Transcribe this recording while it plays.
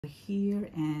Here,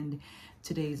 and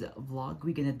today's vlog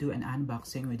we're gonna do an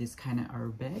unboxing with this kind of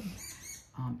Airbed,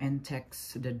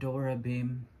 Intex, the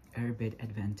Dura-Beam Airbed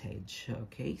Advantage.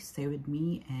 Okay, stay with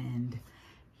me, and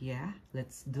yeah,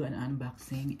 let's do an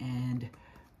unboxing and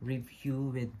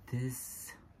review with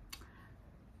this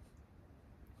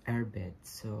Airbed.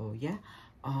 So yeah,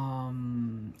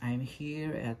 I'm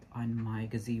here on my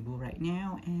gazebo right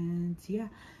now, and yeah,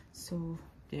 so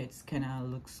it's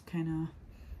looks kind of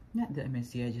not that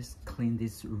messy. I just cleaned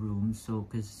this room, so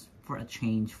because for a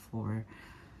change, for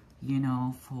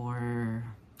for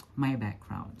my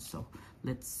background. So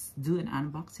let's do an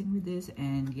unboxing with this,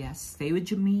 and yes, stay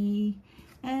with me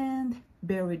and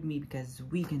bear with me because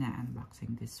we're gonna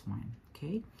unboxing this one.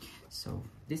 Okay, so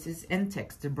this is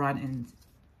Intex. The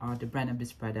brand of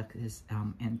this product is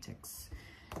Intex.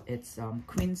 It's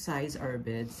queen size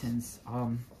Airbed, since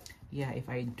yeah, if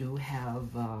I do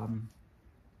have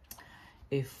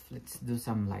let's do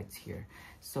some lights here.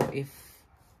 So if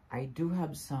I do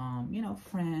have some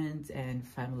friends and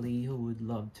family who would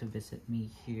love to visit me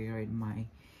here in my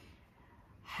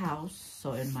house,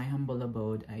 so in my humble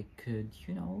abode, I could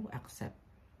accept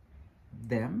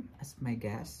them as my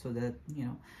guests, so that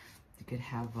they could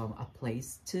have a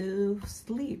place to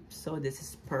sleep. So this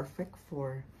is perfect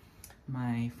for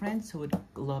my friends who would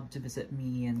love to visit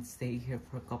me and stay here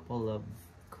for a couple of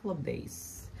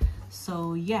days.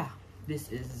 So yeah,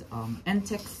 this is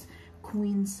Intex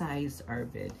queen size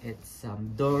Airbed. It's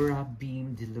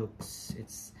Dura-Beam Deluxe.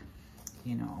 It's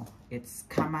it's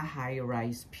Kama high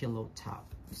rise pillow top.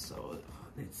 So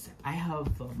I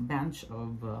have a bunch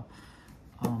of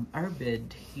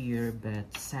Airbed here,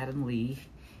 but suddenly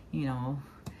the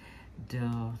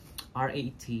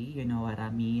RAT, you know what I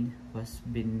mean, was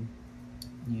been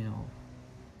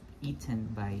eaten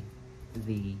by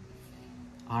the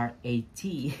RAT.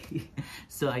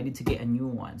 So I need to get a new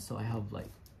one. So I have like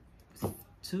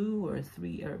 2 or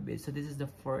 3 Airbeds. So this is the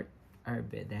 4th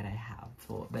Airbed that I have.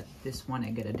 But this one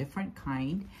I get a different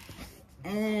kind,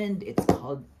 and it's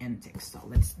called Intex. So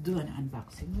let's do an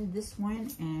unboxing with this one,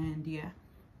 and yeah.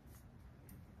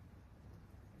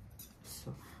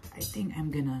 So I think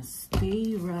I'm gonna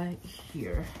stay right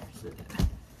here so that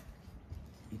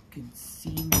you could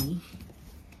see me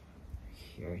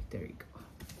here. There you go.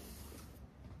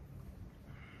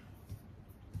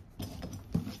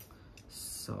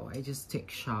 So I just take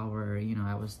shower.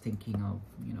 I was thinking of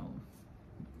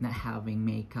not having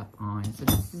makeup on. So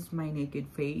this is my naked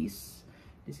face.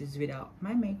 This is without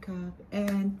my makeup,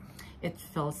 and it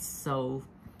feels so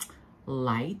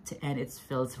light, and it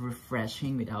feels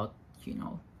refreshing without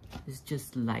it's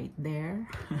just light there.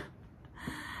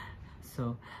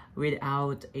 So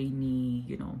without any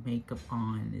makeup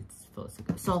on, it feels so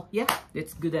good. So yeah,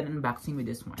 let's do that unboxing with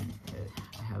this one.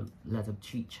 I have lots of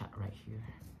chit chat right here.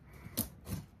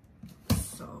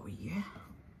 So yeah,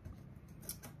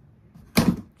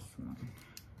 this one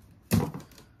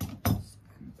is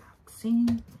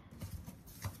unboxing.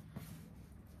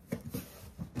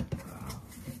 Wow.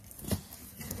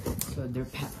 So their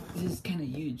pack, this is kind of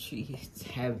huge. It's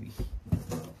heavy.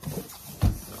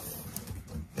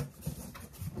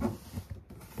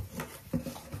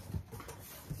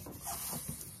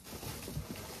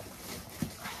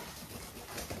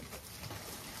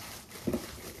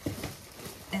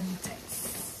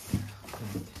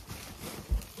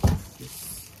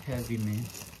 Heavy, man.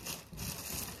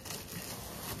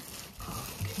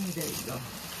 Okay, there you go.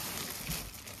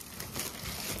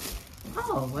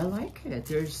 Oh, I like it.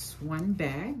 There's one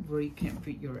bag where you can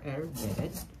put your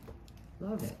Airbed.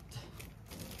 Love it.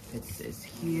 It says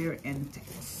here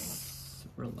Intex.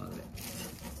 Super love it.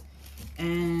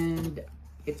 And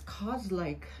it costs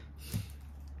like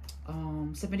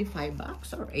 75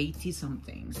 bucks or 80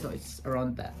 something. So it's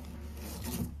around that.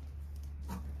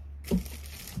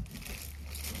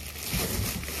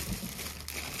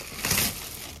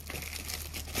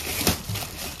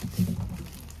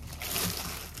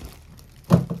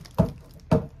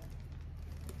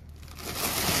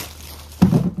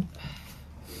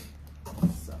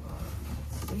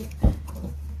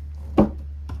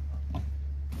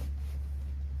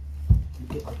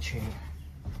 Get the chair.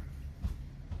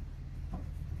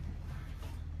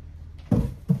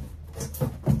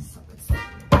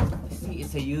 See,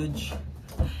 it's a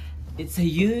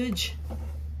huge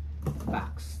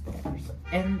box there. So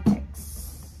Intex,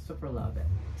 super love it.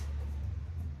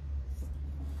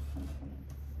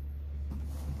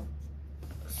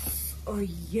 Oh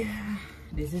yeah,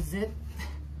 this is it.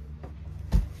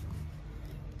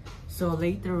 So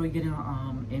later we're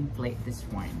gonna inflate this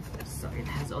one. So it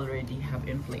has already have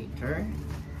inflator.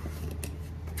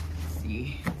 Let's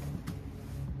see.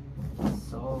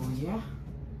 So yeah,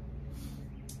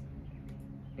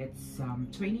 It's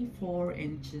 24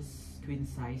 inches queen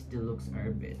size deluxe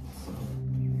Airbed. So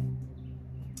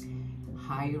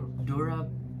high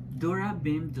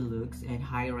Dura-Beam deluxe and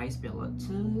high-rise pillow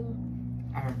to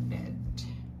Airbed.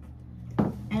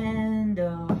 And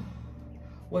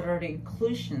what are the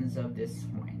inclusions of this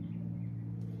one?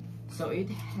 So it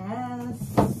has,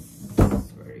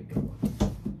 where it go?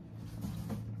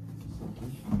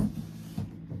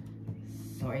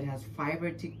 So it has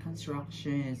fiber thick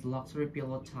construction, it's luxury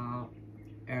pillow top,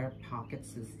 air pocket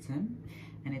system,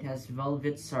 and it has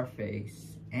velvet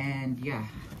surface. And yeah,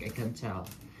 I can tell.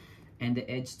 And the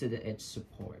edge to the edge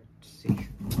support. See?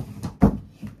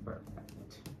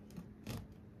 Perfect.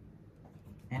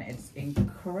 And it's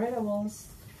incredible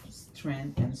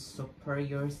strength and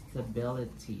superior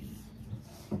stability.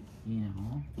 You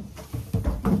know.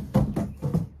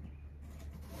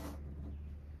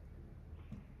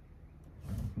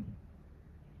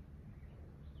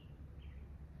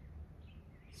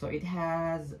 So it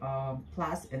has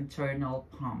plus internal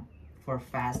pump for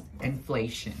fast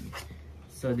inflation.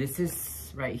 So this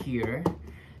is right here.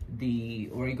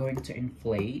 We're going to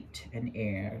inflate an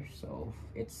air. So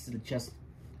it's just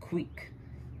quick.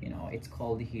 You know, it's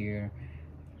called here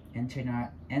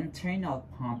internal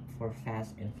pump for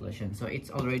fast inflation. So it's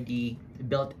already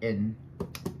built-in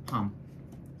pump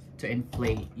to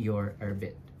inflate your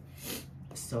Airbed.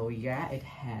 So yeah, it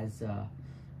has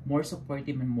more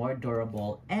supportive and more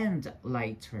durable and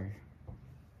lighter.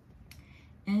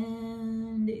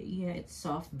 And yeah, it's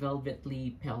soft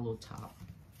velvetly pillow top.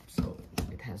 So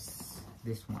it has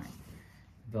this one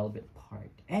velvet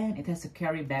part, and it has a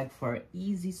carry bag for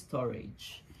easy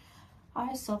storage.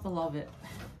 I super love it.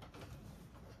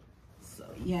 So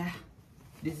yeah,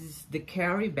 this is the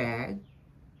carry bag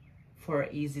for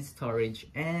easy storage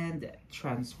and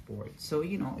transport. So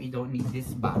you know, you don't need this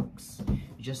box,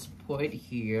 you just put it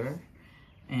here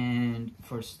and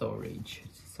for storage.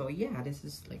 So yeah, this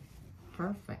is like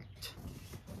perfect.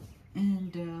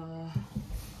 And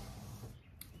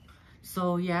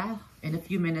so yeah, in a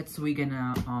few minutes we're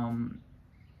gonna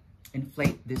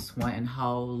inflate this one, and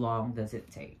how long does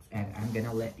it take, and I'm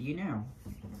gonna let you know.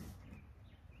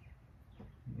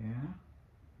 Yeah,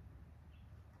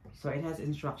 so it has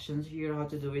instructions here how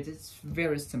to do it. It's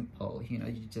very simple, you know,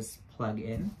 you just plug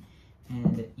in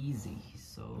and easy.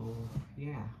 So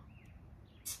yeah,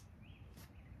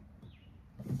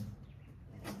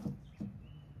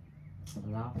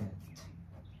 love it.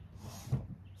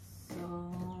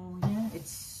 So yeah,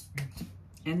 it's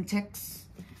Intex.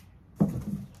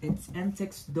 It's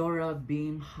Intex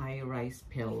Dura-Beam high-rise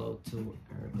pillow to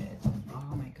Airbed.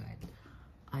 Oh my god,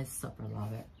 I super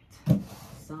love it.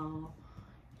 So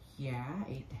yeah,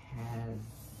 it has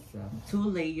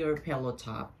 2-layer pillow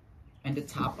top, and the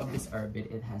top of this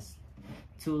Airbed, it has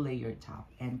 2-layer top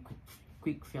and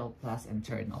quick fill plus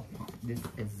internal pump. This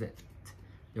is it,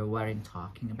 the what I'm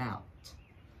talking about.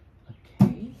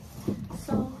 Okay,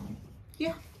 so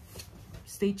yeah,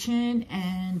 stay tuned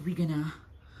and we're gonna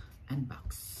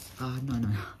unbox. No,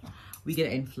 we're gonna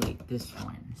inflate this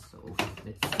one. So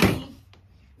let's see.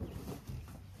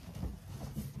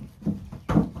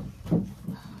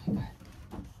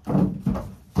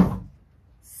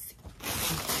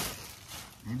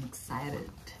 I'm excited.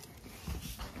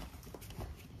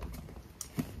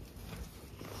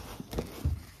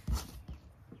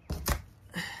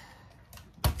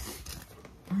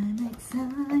 I'm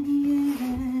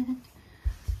excited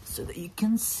so that you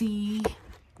can see.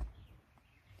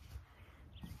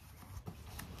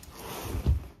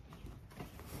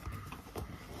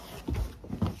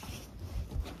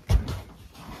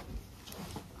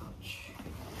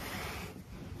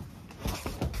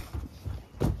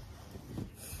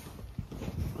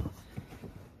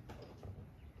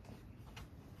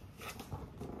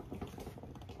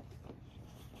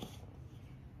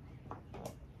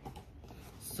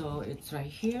 So it's right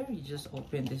here. You just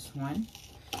open this one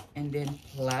and then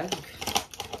plug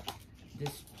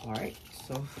this part.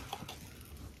 So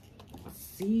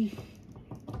see,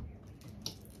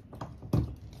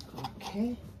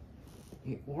 okay,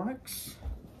 it works.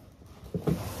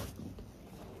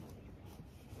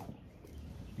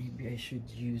 Maybe I should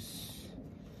use,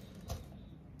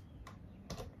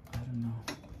 I don't know,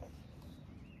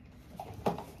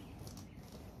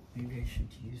 maybe I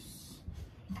should use,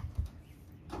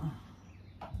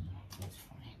 that's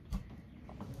fine.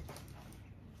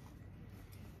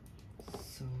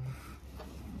 So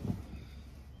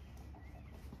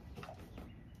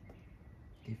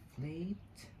deflate.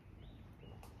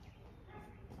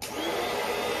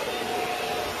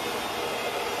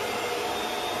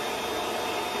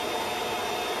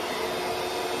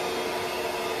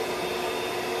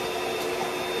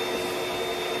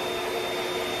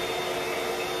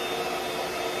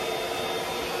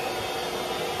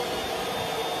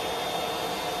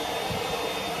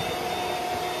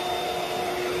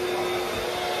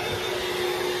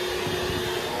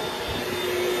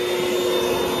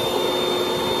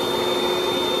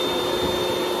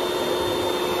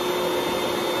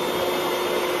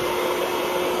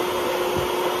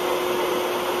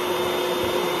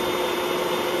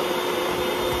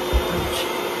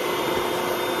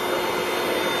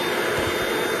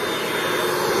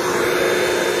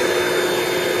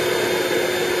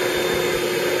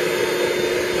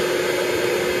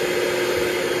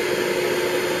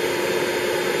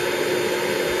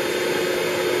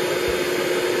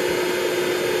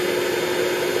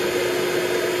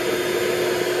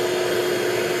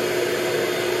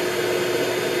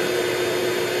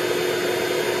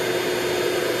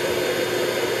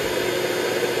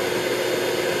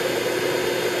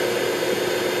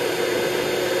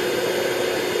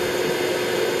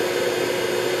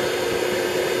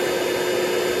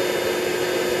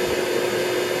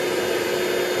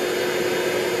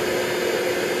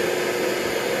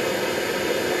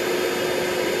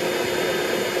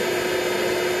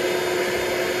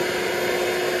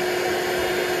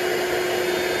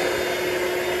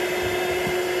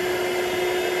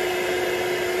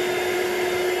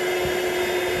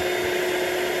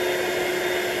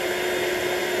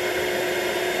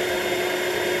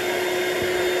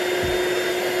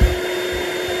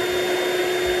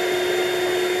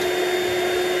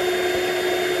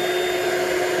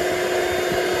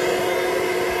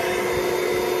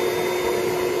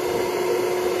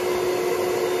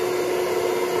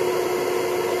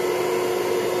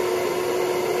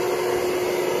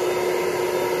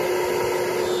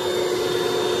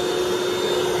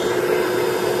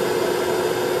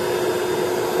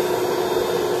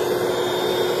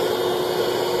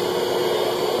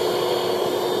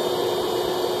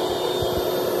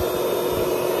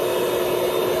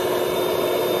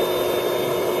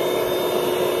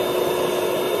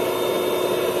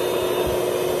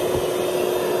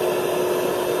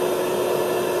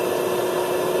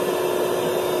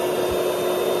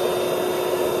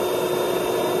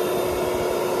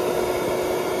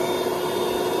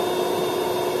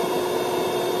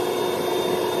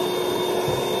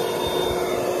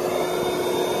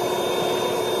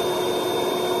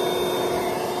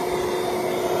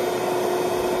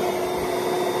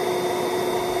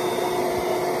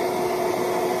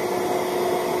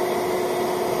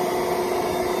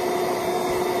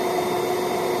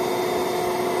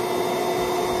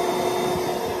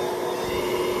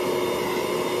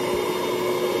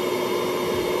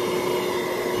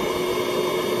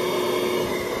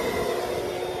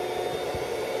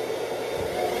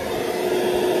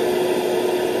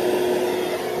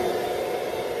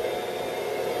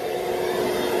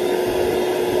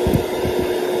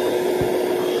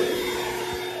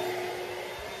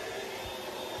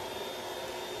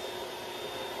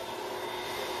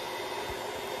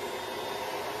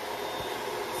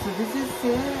 So this is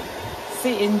it.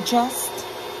 See, in just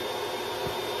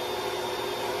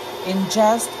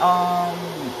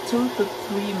 2 to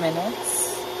 3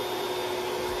 minutes,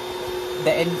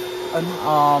 the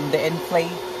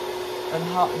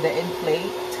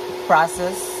inflate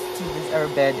process to this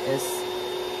airbed is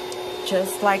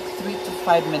just like 3 to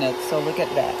 5 minutes. So look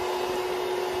at that.